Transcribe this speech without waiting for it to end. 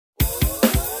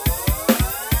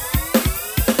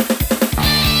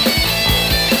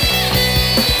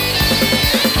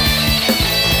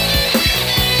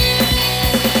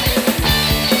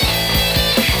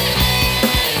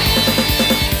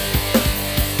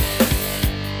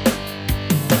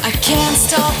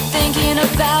stop thinking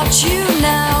about you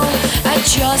now. I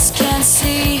just can't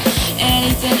see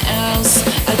anything else.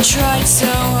 I tried so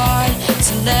hard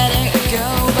to let it go,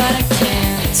 but I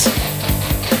can't.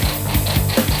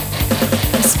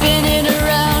 I'm spinning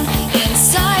around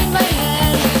inside my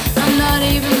head. I'm not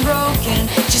even broken,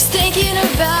 just thinking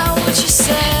about what you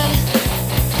said.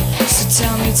 So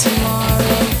tell me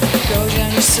tomorrow, go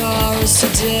down your sorrows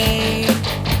today.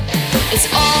 It's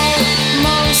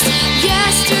almost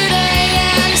yesterday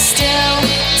and I still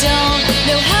don't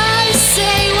know how to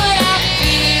say what I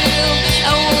feel.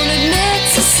 I won't admit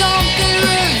to something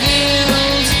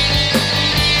revealed.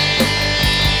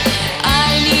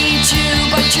 I need you,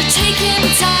 but you're taking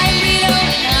time. We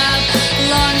don't have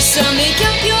long, so make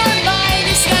up your mind.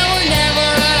 It's now or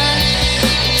never.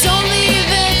 Don't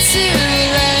leave it too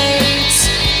late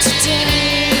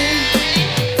today.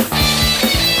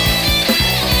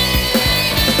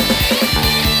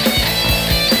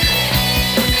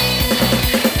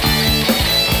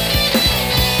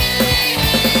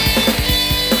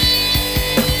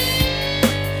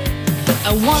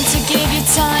 I want to give you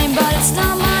time, but it's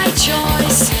not my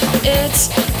choice. It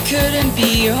couldn't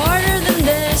be harder than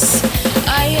this.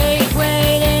 I hate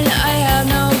waiting, I have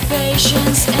no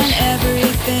patience, and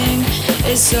everything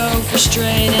is so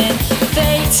frustrating.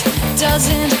 Fate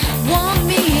doesn't want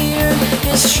me here,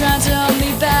 it's trying to hold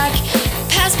me back,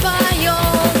 pass by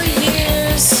all the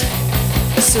years.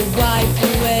 So wipe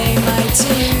away my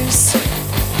tears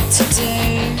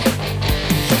today.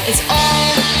 It's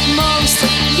almost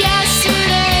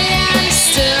yesterday and I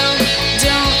still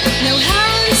don't know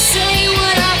how to say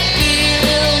what I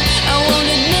feel. I won't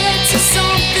admit to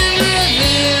something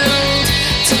revealed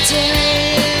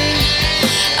today.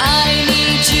 I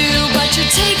need you, but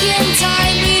you're taking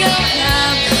time. We don't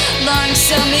have long,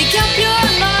 so make up